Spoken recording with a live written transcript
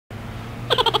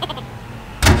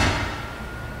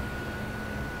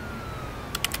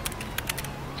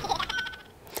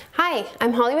Hi,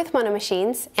 I'm Holly with Manuf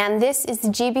Machines, and this is the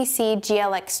GBC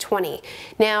GLX20.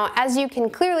 Now, as you can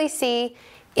clearly see,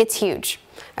 it's huge,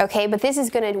 okay, but this is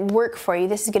going to work for you.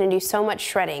 This is going to do so much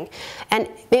shredding. And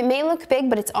it may look big,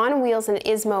 but it's on wheels and it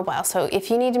is mobile, so if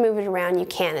you need to move it around, you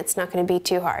can. It's not going to be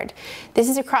too hard. This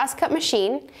is a cross-cut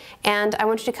machine, and I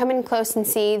want you to come in close and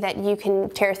see that you can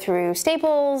tear through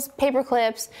staples, paper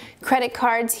clips, credit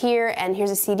cards here, and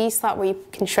here's a CD slot where you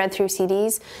can shred through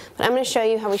CDs. But I'm going to show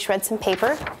you how we shred some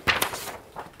paper.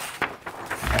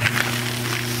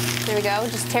 There we go,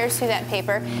 just tears through that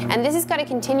paper. And this has got a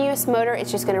continuous motor, it's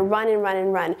just going to run and run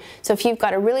and run. So if you've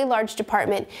got a really large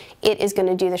department, it is going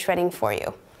to do the shredding for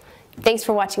you. Thanks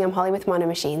for watching. I'm Holly with Manuf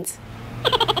Machines.